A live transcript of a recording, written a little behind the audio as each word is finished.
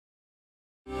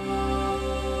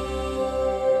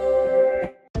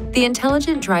The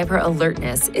Intelligent Driver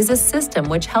Alertness is a system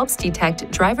which helps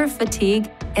detect driver fatigue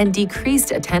and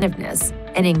decreased attentiveness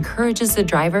and encourages the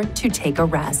driver to take a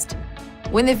rest.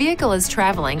 When the vehicle is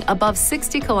traveling above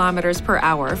 60 kilometers per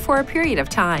hour for a period of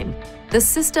time, the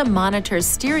system monitors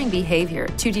steering behavior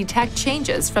to detect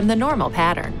changes from the normal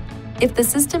pattern. If the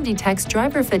system detects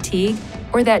driver fatigue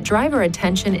or that driver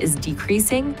attention is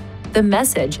decreasing, the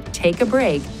message "Take a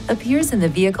break" appears in the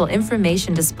vehicle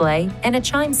information display and a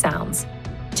chime sounds.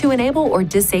 To enable or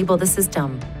disable the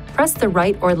system, press the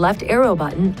right or left arrow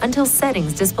button until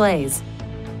Settings displays.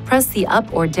 Press the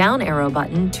up or down arrow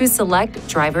button to select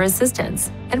Driver Assistance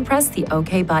and press the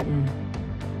OK button.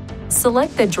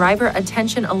 Select the Driver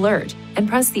Attention Alert and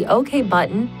press the OK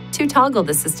button to toggle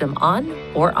the system on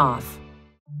or off.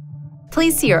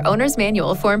 Please see your owner's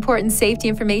manual for important safety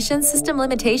information, system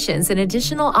limitations, and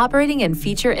additional operating and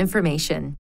feature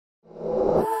information.